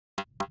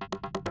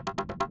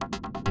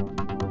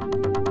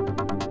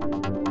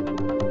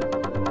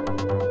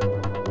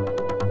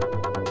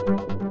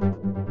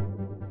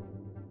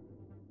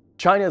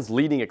China's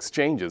leading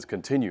exchanges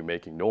continue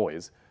making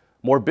noise.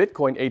 More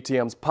Bitcoin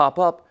ATMs pop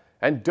up,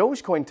 and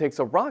Dogecoin takes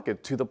a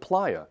rocket to the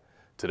playa.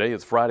 Today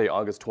is Friday,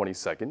 August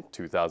 22nd,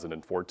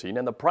 2014,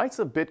 and the price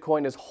of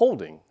Bitcoin is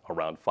holding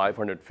around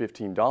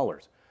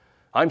 $515.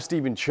 I'm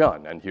Stephen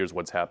Chun, and here's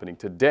what's happening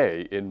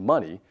today in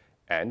money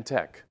and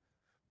tech.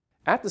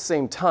 At the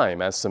same time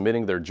as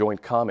submitting their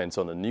joint comments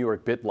on the New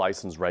York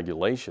BitLicense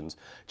regulations,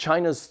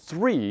 China's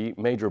three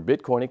major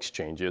Bitcoin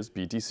exchanges,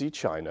 BTC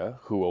China,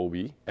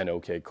 Huobi, and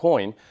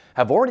OKCoin,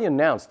 have already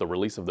announced the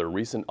release of their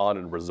recent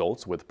audit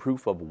results with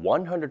proof of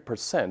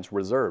 100%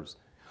 reserves.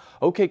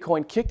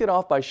 OKCoin kicked it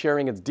off by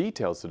sharing its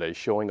details today,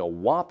 showing a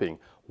whopping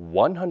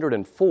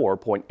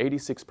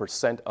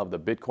 104.86% of the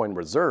Bitcoin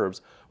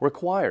reserves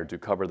required to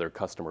cover their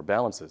customer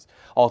balances.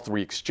 All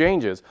three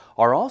exchanges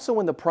are also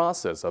in the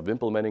process of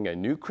implementing a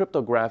new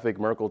cryptographic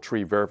Merkle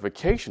tree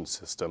verification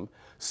system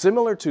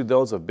similar to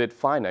those of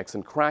Bitfinex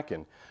and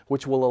Kraken,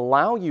 which will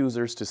allow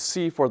users to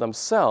see for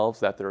themselves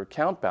that their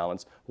account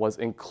balance was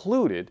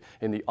included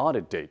in the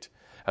audit date.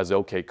 As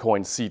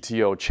OKCoin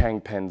CTO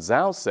Changpeng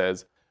Zhao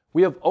says,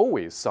 "We have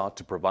always sought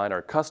to provide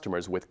our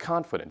customers with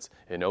confidence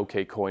in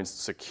OKCoin's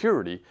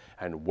security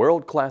and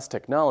world-class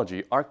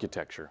technology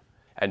architecture."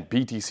 And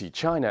BTC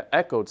China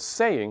echoed,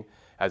 saying,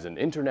 "As an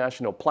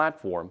international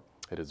platform,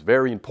 it is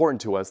very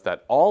important to us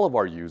that all of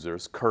our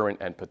users, current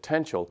and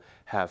potential,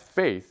 have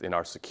faith in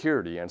our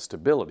security and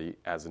stability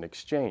as an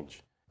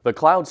exchange." The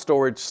cloud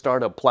storage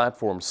startup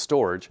platform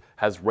Storj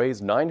has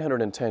raised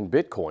 910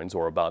 bitcoins,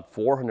 or about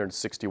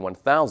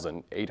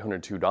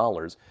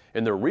 $461,802,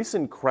 in their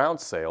recent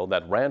crowd sale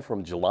that ran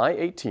from July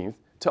 18th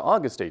to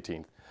August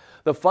 18th.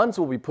 The funds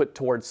will be put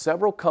towards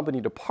several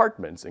company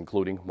departments,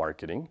 including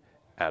marketing,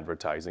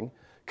 advertising,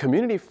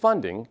 community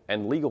funding,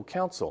 and legal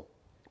counsel.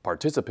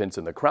 Participants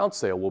in the crowd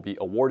sale will be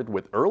awarded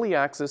with early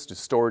access to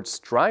Storj's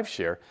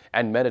DriveShare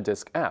and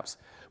MetaDisk apps,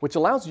 which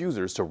allows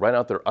users to rent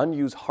out their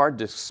unused hard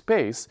disk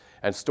space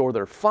and store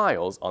their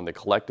files on the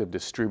collective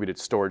distributed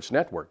storage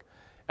network.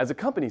 As the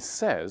company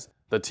says,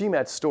 the team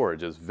at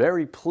Storj is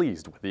very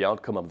pleased with the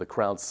outcome of the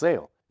crowd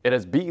sale. "It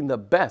has beaten the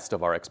best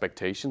of our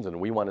expectations, and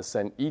we want to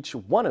send each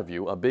one of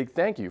you a big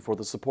thank you for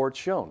the support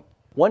shown."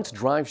 Once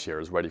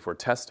DriveShare is ready for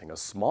testing, a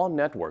small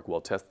network will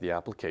test the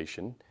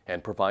application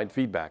and provide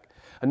feedback.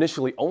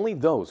 Initially, only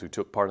those who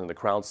took part in the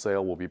crowd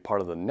sale will be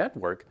part of the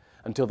network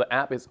until the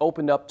app is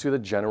opened up to the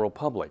general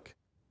public.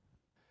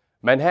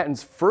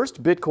 Manhattan's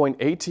first Bitcoin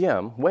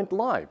ATM went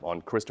live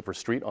on Christopher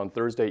Street on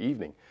Thursday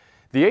evening.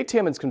 The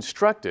ATM is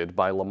constructed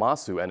by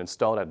Lamassu and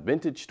installed at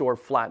Vintage Store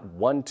Flat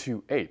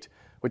 128,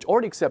 which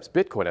already accepts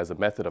Bitcoin as a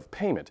method of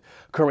payment.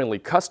 Currently,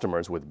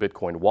 customers with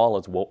Bitcoin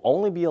wallets will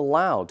only be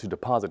allowed to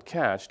deposit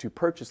cash to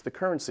purchase the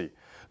currency,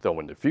 though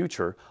in the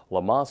future,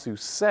 Lamassu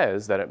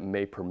says that it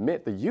may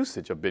permit the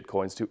usage of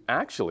Bitcoins to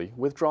actually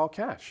withdraw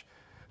cash.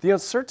 The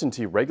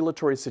uncertainty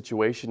regulatory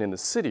situation in the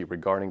city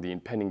regarding the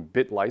impending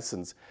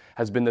BitLicense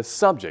has been the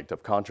subject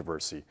of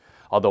controversy,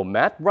 although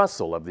Matt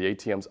Russell of the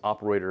ATM's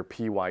operator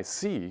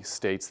PYC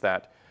states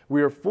that,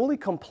 "We are fully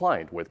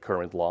compliant with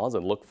current laws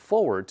and look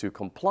forward to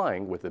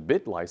complying with the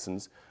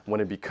BitLicense when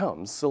it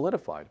becomes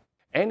solidified."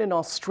 And in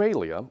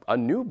Australia, a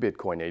new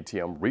Bitcoin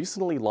ATM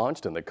recently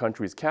launched in the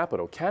country's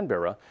capital,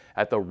 Canberra,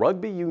 at the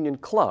Rugby Union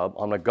Club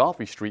on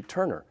Magofie Street,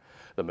 Turner.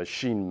 The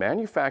machine,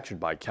 manufactured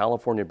by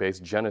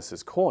California-based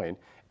Genesis Coin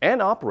and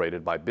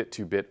operated by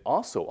Bit2Bit,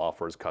 also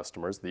offers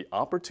customers the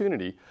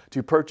opportunity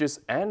to purchase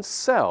and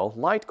sell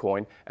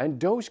Litecoin and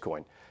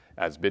Dogecoin.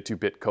 As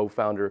Bit2Bit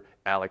co-founder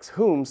Alex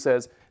Hume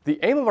says,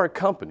 "The aim of our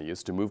company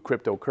is to move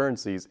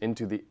cryptocurrencies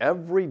into the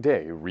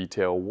everyday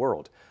retail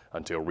world.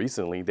 Until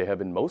recently, they have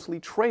been mostly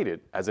traded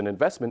as an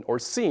investment or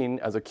seen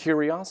as a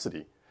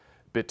curiosity."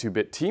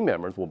 Bit2Bit team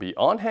members will be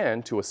on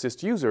hand to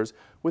assist users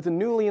with a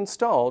newly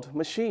installed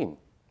machine.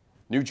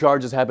 New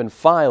charges have been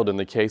filed in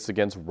the case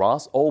against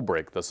Ross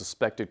Ulbricht, the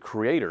suspected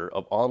creator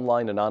of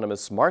online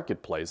anonymous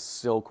marketplace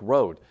Silk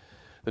Road.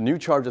 The new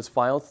charges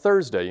filed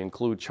Thursday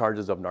include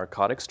charges of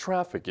narcotics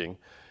trafficking,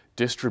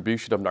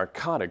 distribution of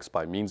narcotics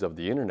by means of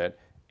the internet,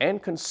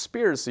 and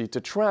conspiracy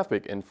to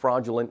traffic in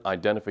fraudulent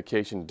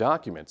identification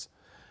documents.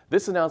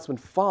 This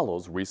announcement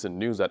follows recent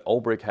news that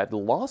Ulbricht had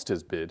lost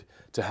his bid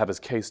to have his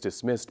case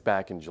dismissed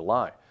back in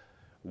July.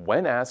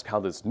 When asked how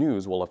this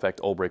news will affect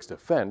Ulbricht's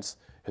defense,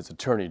 his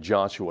attorney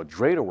Joshua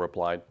Drader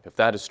replied, "If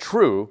that is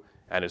true,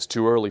 and it's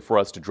too early for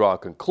us to draw a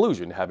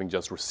conclusion having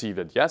just received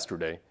it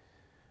yesterday,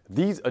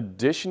 these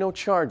additional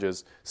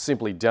charges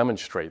simply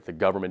demonstrate the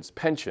government's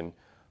penchant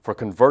for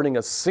converting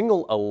a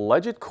single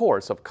alleged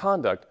course of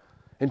conduct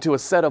into a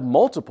set of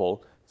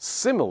multiple,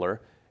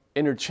 similar,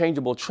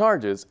 interchangeable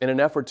charges in an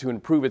effort to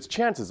improve its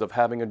chances of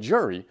having a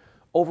jury,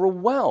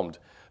 overwhelmed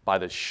by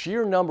the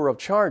sheer number of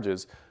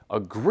charges,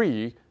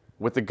 agree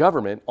with the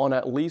government on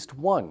at least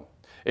one."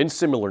 In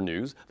similar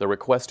news, the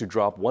request to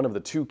drop one of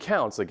the two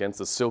counts against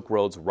the Silk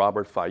Road's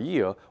Robert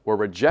Failla were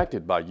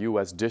rejected by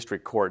U.S.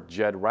 District Court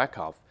Jed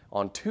Rakoff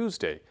on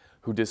Tuesday,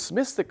 who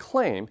dismissed the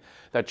claim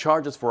that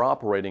charges for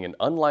operating an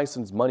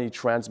unlicensed money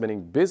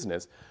transmitting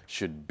business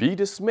should be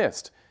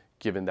dismissed,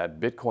 given that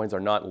bitcoins are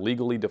not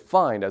legally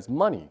defined as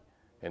money.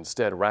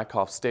 Instead,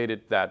 Rakoff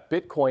stated that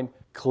Bitcoin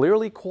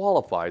clearly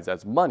qualifies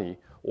as money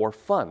or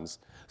funds,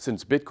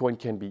 since Bitcoin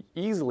can be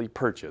easily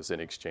purchased in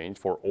exchange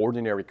for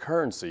ordinary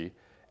currency,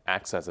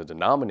 acts as a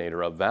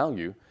denominator of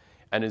value,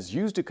 and is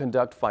used to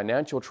conduct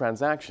financial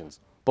transactions.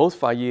 Both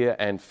Faye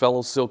and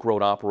fellow Silk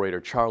Road operator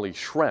Charlie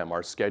Shrem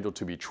are scheduled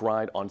to be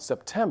tried on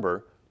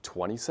September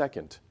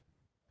 22nd.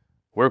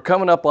 We're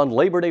coming up on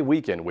Labor Day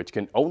weekend, which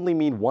can only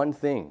mean one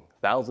thing.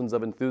 Thousands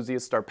of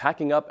enthusiasts start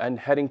packing up and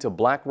heading to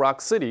Black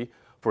Rock City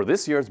for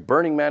this year's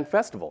Burning Man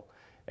Festival.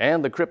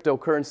 And the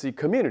cryptocurrency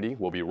community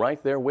will be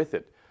right there with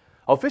it.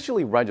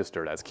 Officially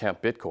registered as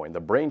Camp Bitcoin, the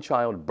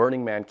brainchild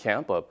Burning Man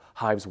camp of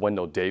Hive's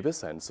Wendell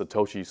Davis and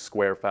Satoshi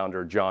Square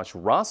founder Josh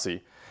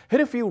Rossi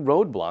hit a few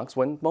roadblocks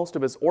when most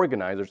of its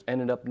organizers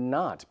ended up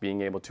not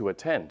being able to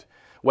attend.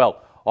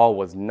 Well, all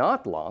was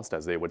not lost,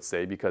 as they would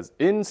say, because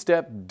in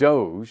stepped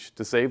Doge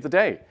to save the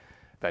day.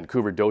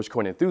 Vancouver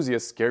Dogecoin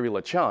enthusiasts Gary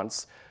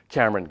LaChance,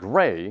 Cameron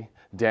Gray,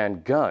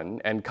 Dan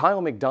Gunn, and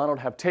Kyle McDonald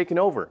have taken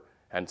over.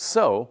 And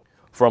so,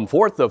 from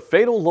forth the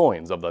fatal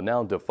loins of the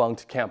now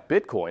defunct Camp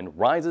Bitcoin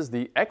rises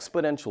the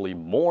exponentially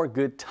more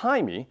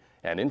good-timey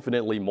and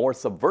infinitely more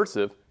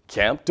subversive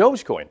Camp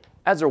Dogecoin.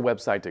 As their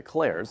website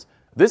declares,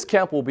 this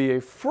camp will be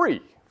a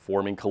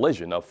free-forming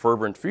collision of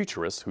fervent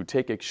futurists who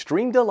take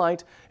extreme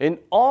delight in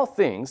all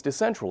things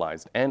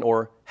decentralized and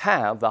or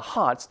have the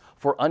hots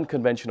for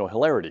unconventional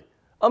hilarity.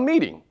 A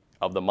meeting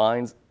of the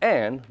minds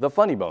and the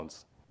funny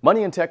bones.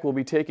 Money and Tech will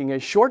be taking a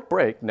short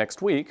break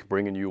next week,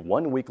 bringing you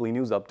one weekly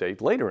news update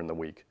later in the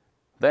week.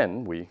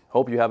 Then, we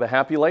hope you have a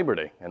happy Labor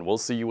Day, and we'll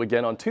see you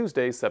again on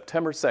Tuesday,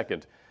 September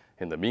 2nd.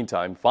 In the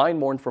meantime, find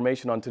more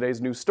information on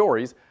today's news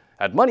stories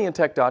at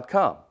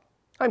moneyandtech.com.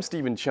 I'm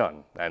Stephen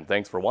Chun, and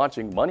thanks for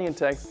watching Money and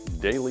Tech's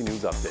Daily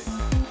News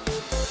Update.